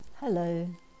Hello,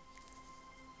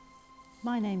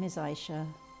 my name is Aisha,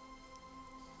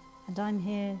 and I'm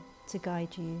here to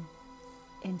guide you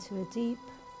into a deep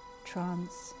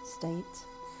trance state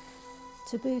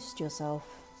to boost yourself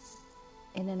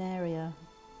in an area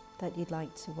that you'd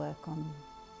like to work on.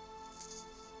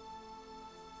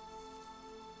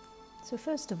 So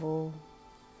first of all,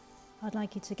 I'd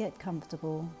like you to get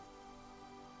comfortable,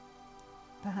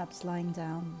 perhaps lying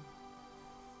down,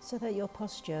 so that your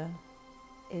posture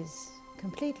is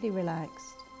completely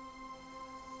relaxed.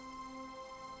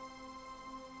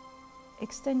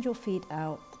 Extend your feet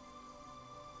out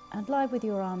and lie with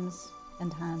your arms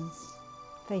and hands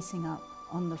facing up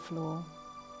on the floor.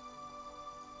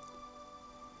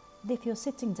 And if you're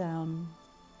sitting down,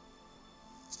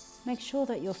 make sure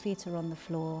that your feet are on the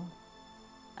floor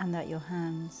and that your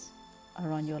hands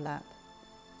are on your lap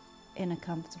in a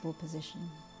comfortable position.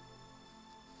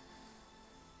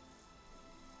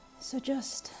 So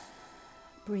just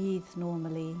breathe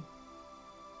normally.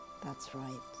 That's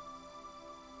right.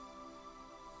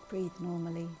 Breathe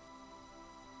normally.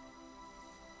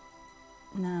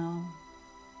 Now,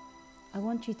 I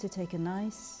want you to take a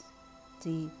nice,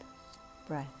 deep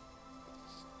breath.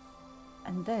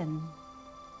 And then,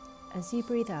 as you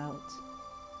breathe out,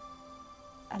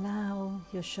 allow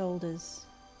your shoulders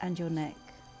and your neck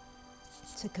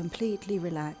to completely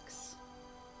relax.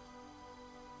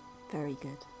 Very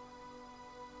good.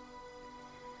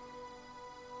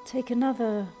 Take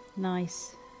another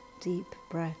nice, deep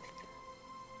breath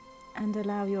and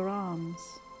allow your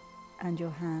arms and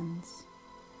your hands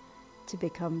to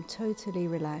become totally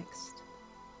relaxed.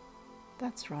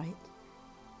 That's right.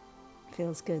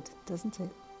 Feels good, doesn't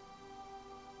it?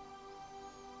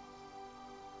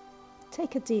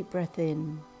 Take a deep breath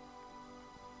in,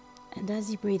 and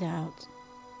as you breathe out,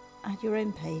 at your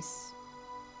own pace,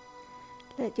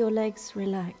 let your legs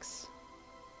relax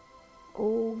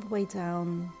all the way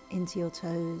down into your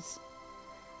toes.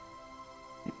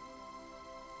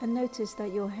 And notice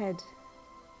that your head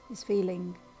is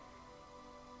feeling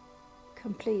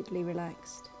completely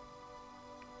relaxed.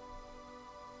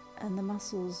 And the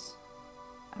muscles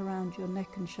around your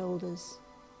neck and shoulders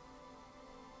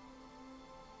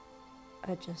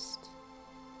are just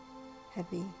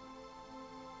heavy.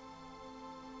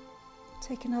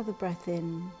 Take another breath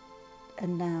in,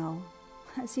 and now,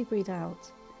 as you breathe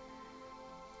out,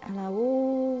 allow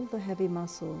all the heavy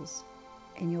muscles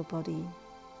in your body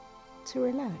to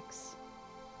relax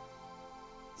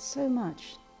so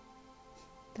much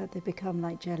that they become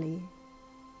like jelly,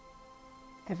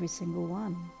 every single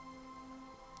one,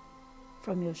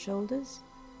 from your shoulders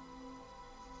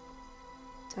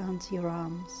down to your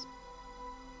arms,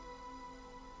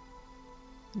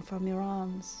 and from your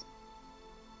arms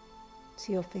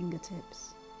to your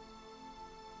fingertips,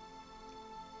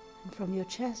 and from your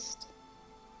chest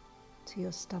to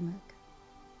your stomach,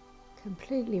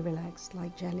 completely relaxed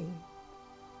like jelly.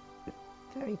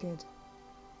 Very good.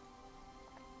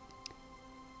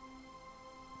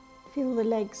 Feel the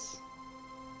legs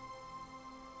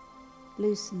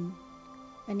loosen.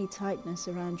 Any tightness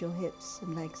around your hips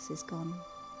and legs is gone.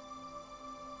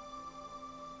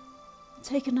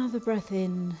 Take another breath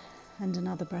in and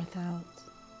another breath out.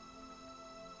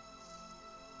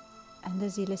 And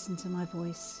as you listen to my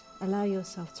voice, allow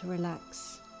yourself to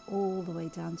relax all the way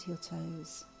down to your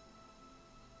toes.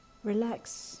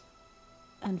 Relax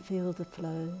and feel the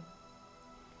flow.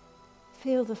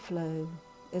 Feel the flow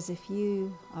as if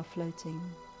you are floating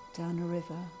down a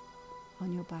river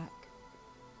on your back,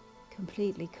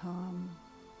 completely calm,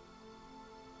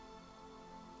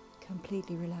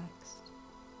 completely relaxed.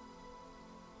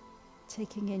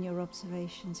 Taking in your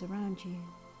observations around you,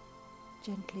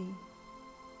 gently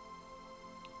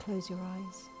close your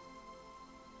eyes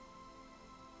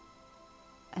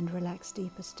and relax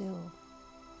deeper still.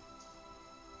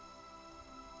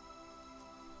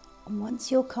 And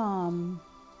once you're calm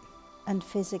and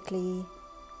physically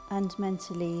and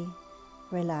mentally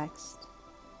relaxed,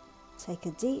 take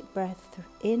a deep breath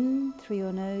in through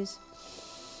your nose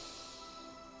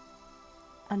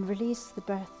and release the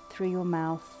breath through your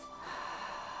mouth.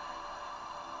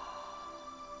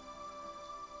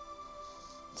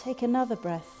 Take another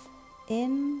breath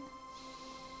in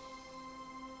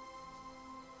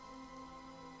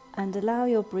and allow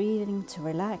your breathing to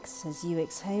relax as you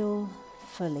exhale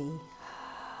fully.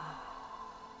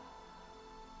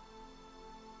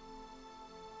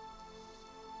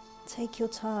 Take your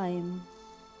time,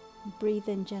 breathe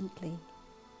in gently.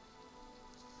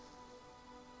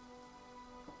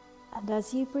 And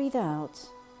as you breathe out,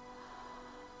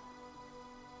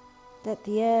 let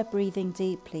the air breathing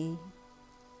deeply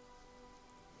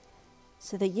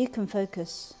so that you can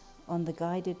focus on the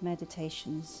guided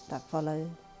meditations that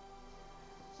follow,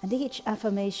 and each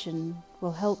affirmation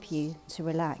will help you to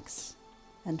relax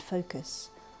and focus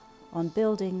on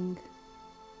building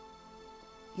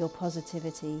your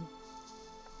positivity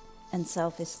and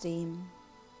self-esteem.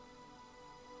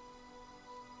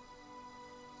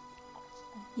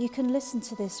 You can listen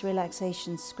to this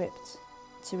relaxation script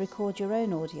to record your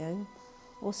own audio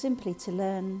or simply to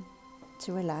learn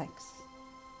to relax.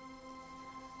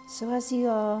 So as you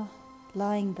are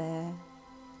lying there,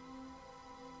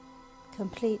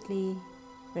 completely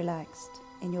relaxed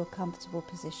in your comfortable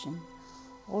position,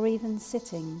 or even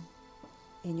sitting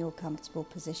in your comfortable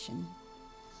position,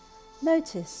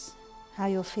 notice how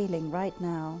you're feeling right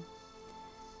now.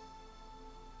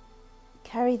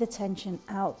 Carry the tension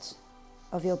out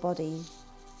of your body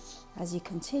as you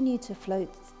continue to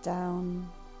float down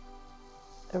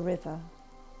a river.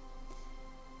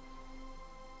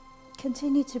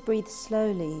 Continue to breathe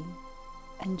slowly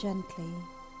and gently.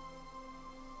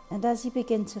 And as you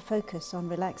begin to focus on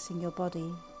relaxing your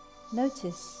body,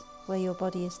 notice where your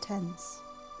body is tense.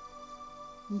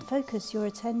 And focus your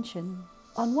attention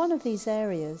on one of these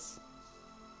areas.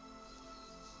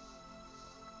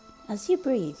 As you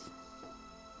breathe,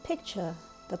 picture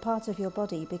the part of your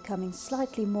body becoming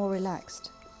slightly more relaxed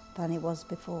than it was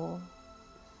before.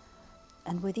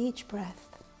 And with each breath,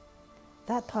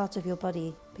 that part of your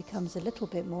body becomes a little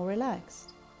bit more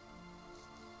relaxed.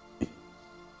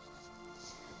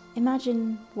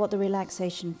 Imagine what the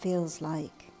relaxation feels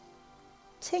like.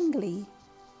 Tingly,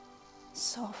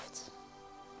 soft,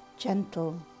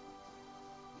 gentle,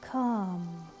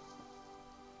 calm,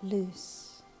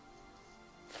 loose,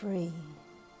 free.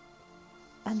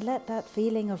 And let that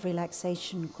feeling of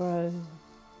relaxation grow.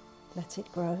 Let it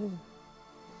grow.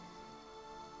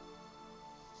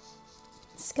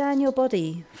 Scan your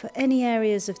body for any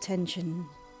areas of tension,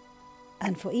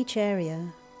 and for each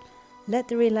area, let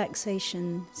the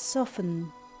relaxation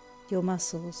soften your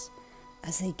muscles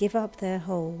as they give up their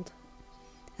hold,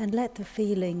 and let the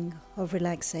feeling of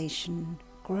relaxation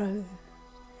grow,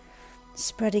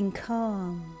 spreading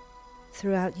calm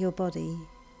throughout your body.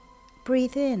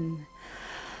 Breathe in,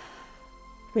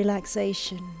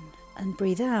 relaxation, and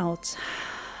breathe out,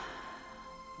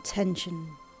 tension.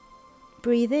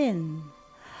 Breathe in,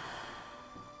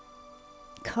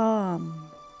 calm,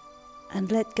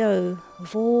 and let go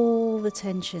of all the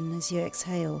tension as you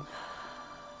exhale.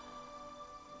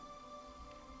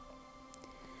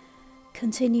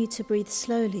 Continue to breathe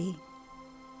slowly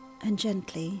and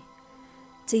gently,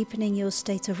 deepening your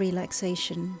state of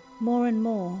relaxation more and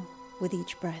more with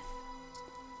each breath.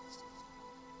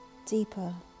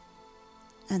 Deeper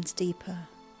and deeper,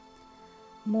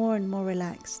 more and more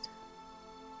relaxed,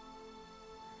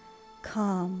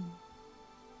 calm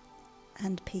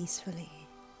and peacefully.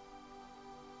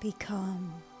 Be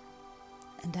calm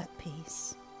and at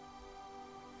peace.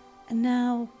 And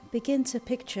now begin to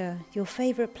picture your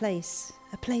favorite place,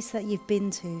 a place that you've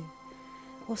been to,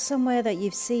 or somewhere that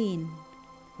you've seen,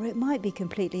 or it might be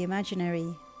completely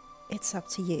imaginary. It's up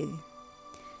to you.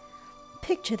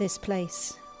 Picture this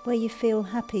place where you feel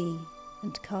happy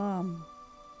and calm,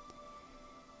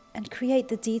 and create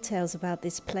the details about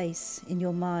this place in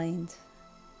your mind.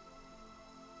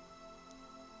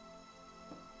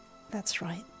 That's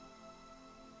right.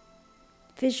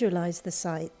 Visualize the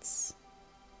sights,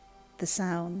 the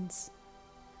sounds,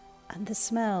 and the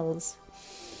smells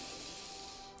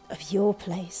of your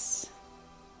place.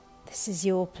 This is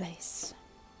your place.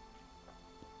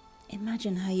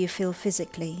 Imagine how you feel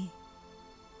physically.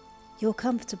 You're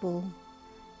comfortable,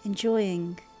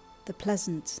 enjoying the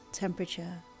pleasant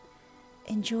temperature,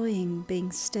 enjoying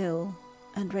being still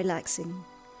and relaxing,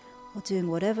 or doing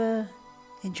whatever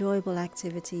enjoyable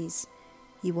activities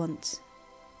you want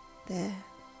there.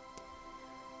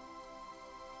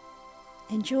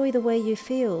 Enjoy the way you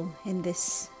feel in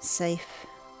this safe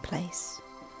place,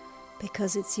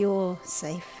 because it's your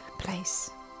safe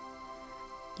place.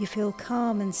 You feel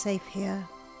calm and safe here,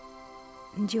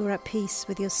 and you're at peace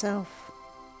with yourself.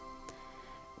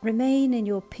 Remain in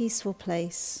your peaceful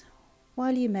place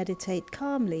while you meditate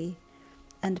calmly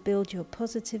and build your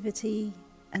positivity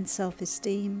and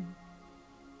self-esteem.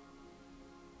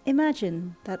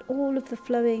 Imagine that all of the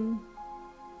flowing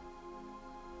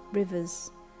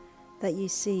rivers that you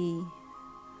see,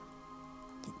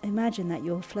 imagine that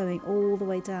you're flowing all the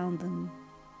way down them.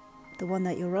 The one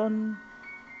that you're on,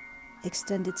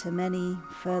 extended to many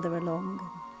further along,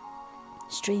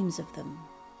 streams of them.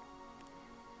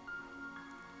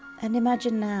 And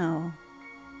imagine now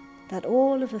that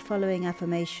all of the following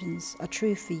affirmations are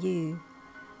true for you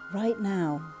right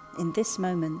now, in this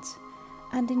moment,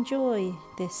 and enjoy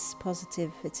this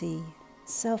positivity,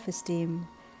 self-esteem,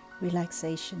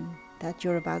 relaxation that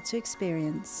you're about to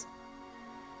experience.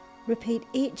 Repeat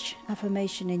each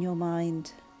affirmation in your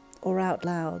mind or out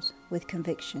loud with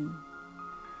conviction.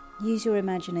 Use your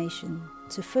imagination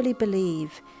to fully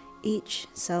believe each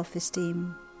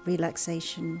self-esteem,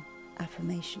 relaxation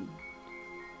affirmation.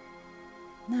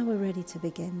 Now we're ready to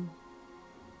begin.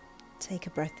 Take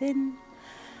a breath in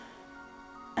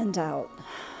and out.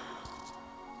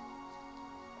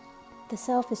 The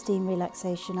self-esteem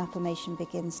relaxation affirmation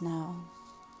begins now.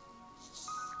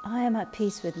 I am at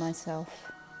peace with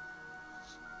myself.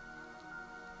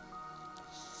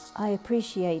 I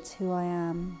appreciate who I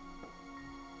am.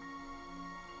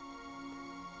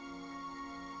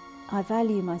 I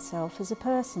value myself as a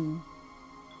person.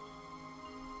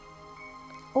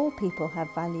 All people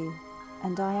have value,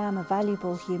 and I am a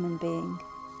valuable human being.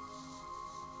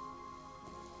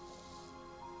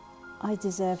 I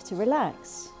deserve to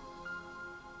relax,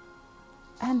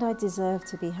 and I deserve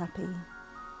to be happy.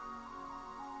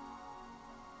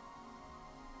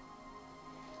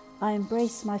 I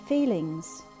embrace my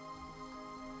feelings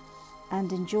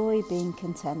and enjoy being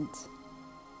content.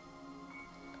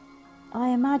 I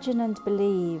imagine and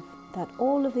believe that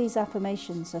all of these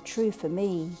affirmations are true for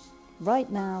me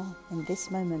right now in this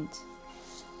moment,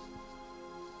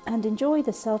 and enjoy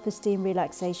the self-esteem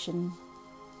relaxation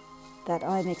that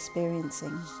I'm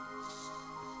experiencing.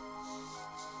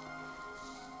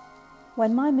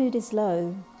 When my mood is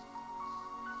low,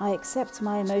 I accept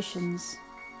my emotions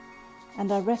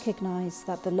and I recognize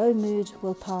that the low mood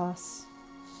will pass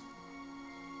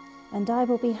and I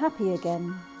will be happy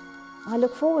again. I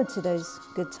look forward to those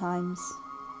good times.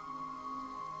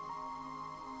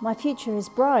 My future is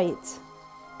bright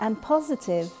and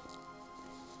positive.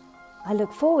 I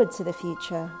look forward to the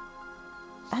future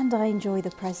and I enjoy the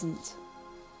present.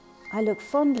 I look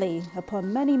fondly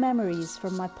upon many memories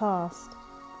from my past.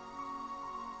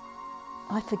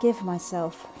 I forgive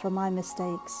myself for my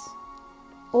mistakes.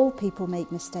 All people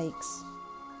make mistakes.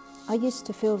 I used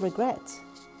to feel regret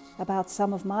about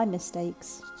some of my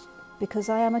mistakes because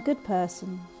I am a good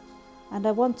person and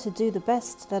I want to do the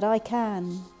best that I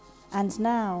can. And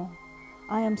now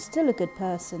I am still a good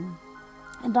person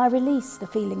and I release the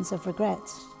feelings of regret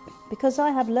because I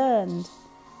have learned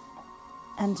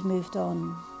and moved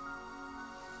on.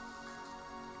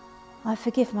 I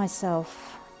forgive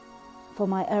myself for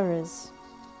my errors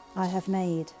I have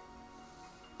made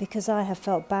because I have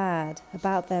felt bad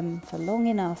about them for long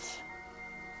enough.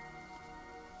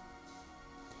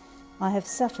 I have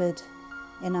suffered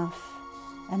enough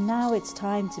and now it's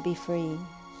time to be free.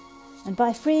 And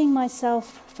by freeing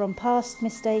myself from past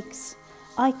mistakes,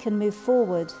 I can move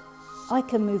forward, I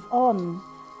can move on,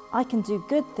 I can do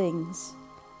good things.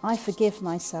 I forgive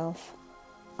myself,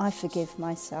 I forgive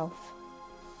myself.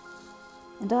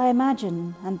 And I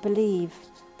imagine and believe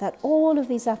that all of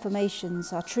these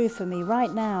affirmations are true for me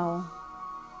right now,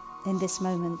 in this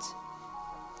moment.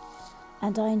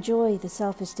 And I enjoy the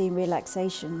self-esteem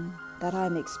relaxation that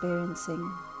I'm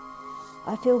experiencing.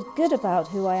 I feel good about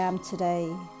who I am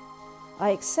today. I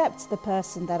accept the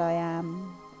person that I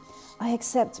am. I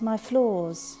accept my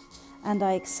flaws and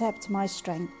I accept my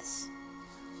strengths.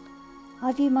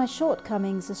 I view my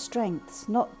shortcomings as strengths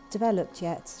not developed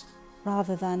yet,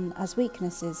 rather than as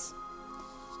weaknesses,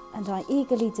 and I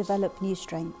eagerly develop new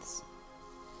strengths.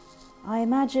 I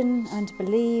imagine and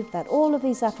believe that all of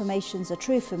these affirmations are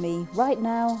true for me right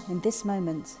now in this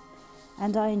moment,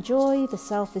 and I enjoy the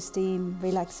self-esteem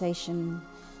relaxation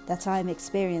that I'm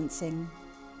experiencing.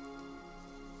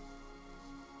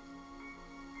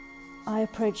 I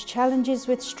approach challenges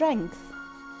with strength.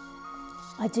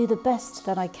 I do the best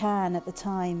that I can at the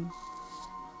time.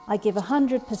 I give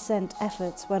 100%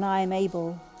 effort when I am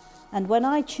able, and when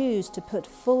I choose to put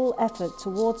full effort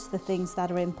towards the things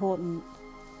that are important.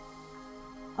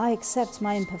 I accept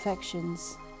my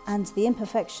imperfections and the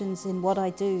imperfections in what I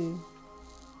do.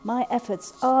 My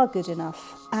efforts are good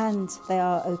enough and they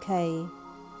are okay.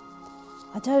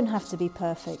 I don't have to be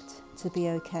perfect to be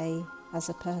okay as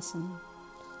a person.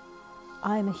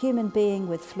 I am a human being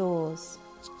with flaws.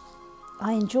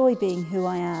 I enjoy being who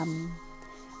I am,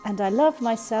 and I love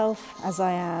myself as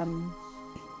I am.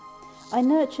 I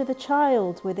nurture the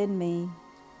child within me.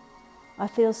 I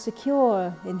feel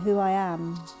secure in who I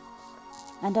am,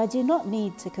 and I do not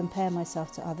need to compare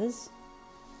myself to others.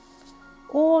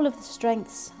 All of the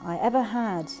strengths I ever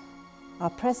had are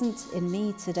present in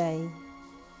me today.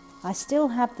 I still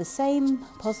have the same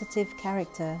positive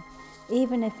character,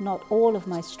 even if not all of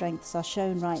my strengths are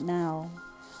shown right now.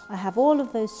 I have all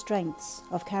of those strengths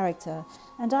of character,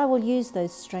 and I will use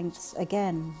those strengths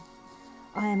again.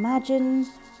 I imagine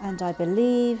and I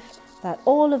believe that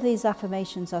all of these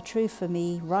affirmations are true for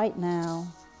me right now,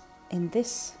 in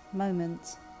this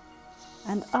moment,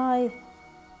 and I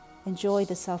enjoy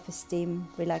the self-esteem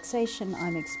relaxation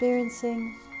I'm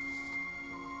experiencing.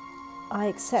 I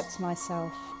accept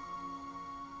myself.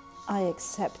 I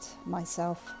accept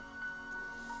myself.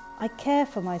 I care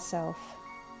for myself.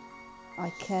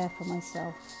 I care for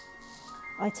myself.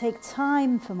 I take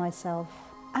time for myself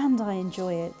and I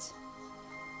enjoy it.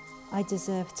 I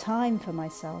deserve time for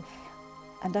myself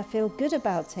and I feel good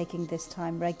about taking this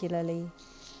time regularly.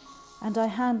 And I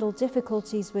handle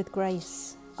difficulties with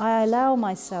grace. I allow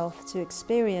myself to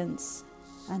experience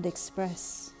and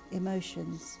express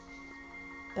emotions,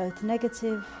 both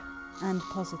negative and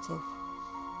positive.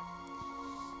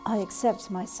 I accept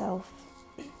myself.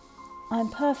 I'm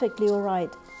perfectly all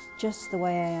right just the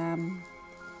way I am.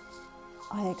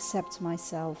 I accept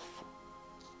myself.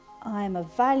 I am a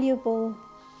valuable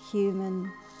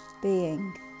human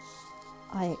being.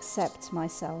 I accept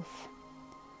myself.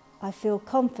 I feel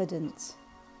confident.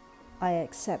 I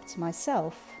accept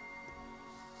myself.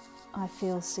 I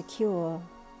feel secure.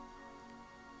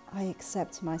 I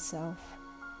accept myself.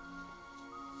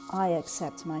 I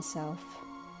accept myself.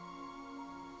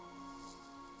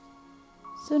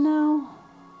 So now,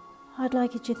 I'd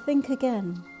like you to think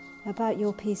again about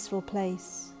your peaceful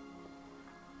place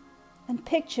and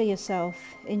picture yourself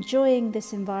enjoying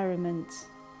this environment.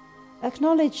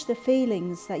 Acknowledge the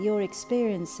feelings that you're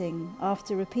experiencing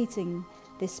after repeating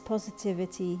this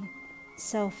positivity,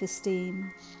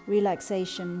 self-esteem,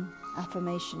 relaxation,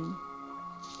 affirmation.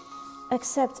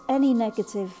 Accept any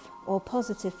negative or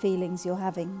positive feelings you're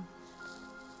having.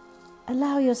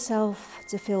 Allow yourself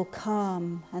to feel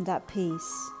calm and at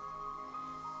peace,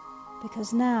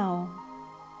 because now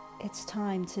it's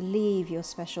time to leave your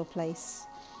special place.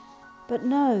 But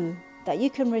know that you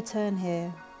can return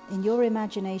here in your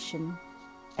imagination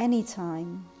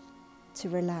anytime to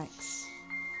relax,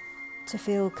 to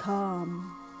feel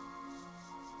calm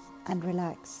and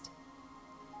relaxed,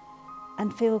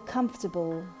 and feel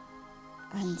comfortable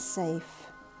and safe.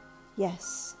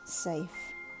 Yes,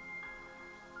 safe.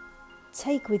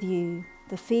 Take with you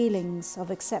the feelings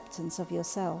of acceptance of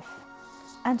yourself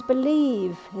and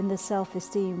believe in the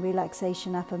self-esteem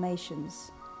relaxation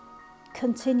affirmations.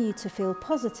 Continue to feel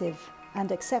positive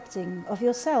and accepting of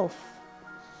yourself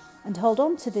and hold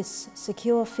on to this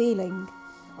secure feeling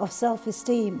of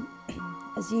self-esteem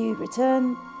as you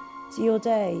return to your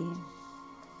day.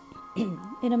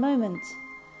 In a moment,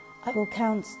 I will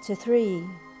count to 3,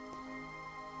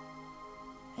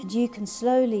 and you can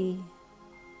slowly,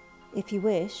 if you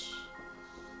wish,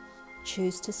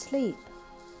 choose to sleep.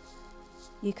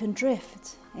 You can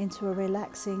drift into a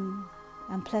relaxing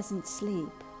and pleasant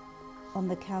sleep on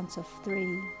the count of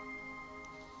 3.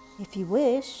 If you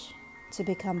wish to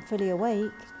become fully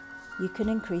awake, you can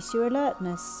increase your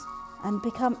alertness and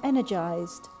become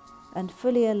energized and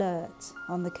fully alert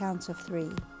on the count of 3.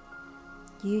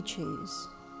 You choose.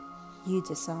 You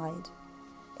decide.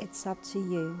 It's up to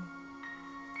you.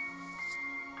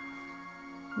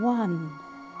 1.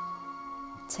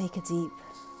 Take a deep,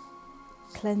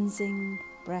 cleansing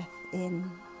breath in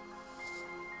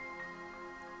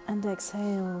and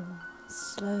exhale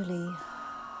slowly.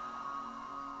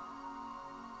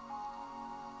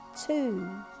 2.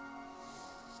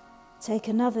 Take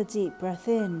another deep breath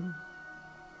in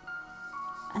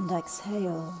and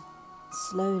exhale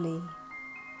slowly.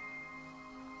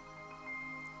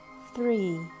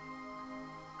 3.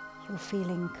 You're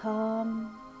feeling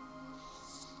calm,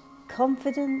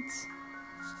 confident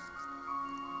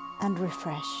and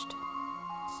refreshed.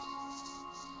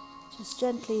 Just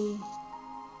gently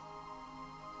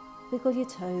wiggle your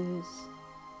toes,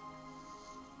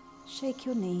 shake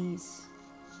your knees,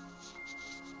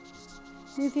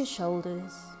 move your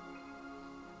shoulders,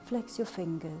 flex your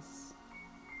fingers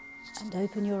and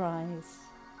open your eyes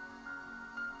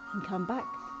and come back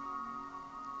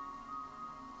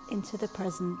into the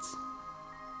present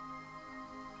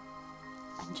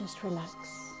and just relax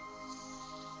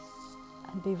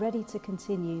and be ready to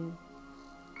continue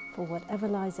for whatever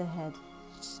lies ahead,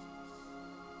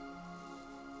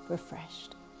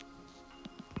 refreshed.